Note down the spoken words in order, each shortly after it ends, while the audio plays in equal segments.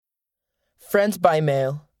Friends by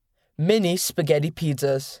mail. Mini spaghetti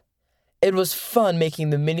pizzas. It was fun making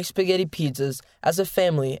the mini spaghetti pizzas as a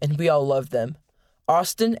family, and we all loved them.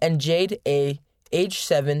 Austin and Jade A., age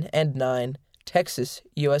 7 and 9, Texas,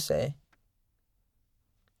 USA.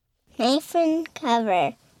 Nathan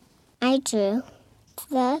cover. I drew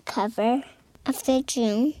the cover of the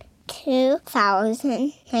June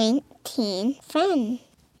 2019 Friend.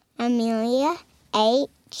 Amelia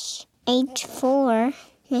H., age 4,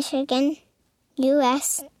 Michigan,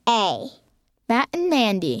 USA. Matt and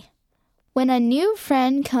Mandy. When a new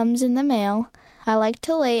friend comes in the mail, I like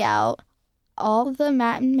to lay out all the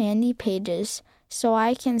Matt and Mandy pages so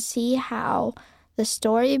I can see how the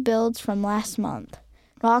story builds from last month.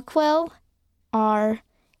 Rockwell R.,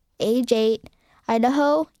 age 8,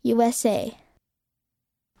 Idaho, USA.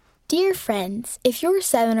 Dear friends, if you're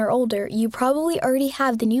 7 or older, you probably already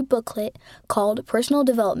have the new booklet called Personal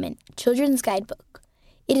Development, Children's Guidebook.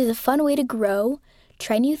 It is a fun way to grow,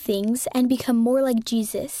 try new things, and become more like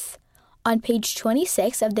Jesus. On page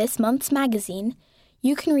 26 of this month's magazine,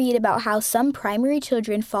 you can read about how some primary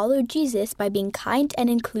children followed Jesus by being kind and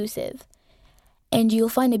inclusive. And you'll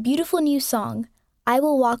find a beautiful new song, I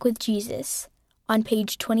Will Walk with Jesus, on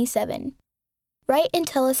page 27. Write and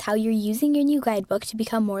tell us how you're using your new guidebook to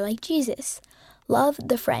become more like Jesus. Love,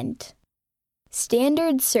 the friend.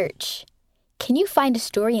 Standard search. Can you find a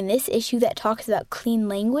story in this issue that talks about clean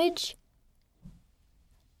language?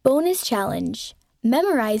 Bonus challenge.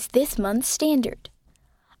 Memorize this month's standard.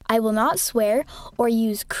 I will not swear or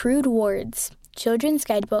use crude words. Children's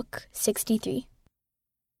Guidebook 63.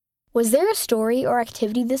 Was there a story or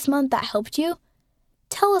activity this month that helped you?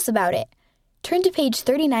 Tell us about it. Turn to page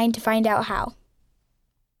 39 to find out how.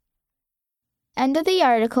 End of the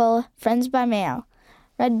article, Friends by Mail.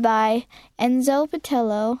 Read by Enzo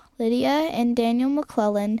Patello, Lydia and Daniel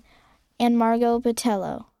McClellan, and Margot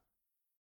Patello.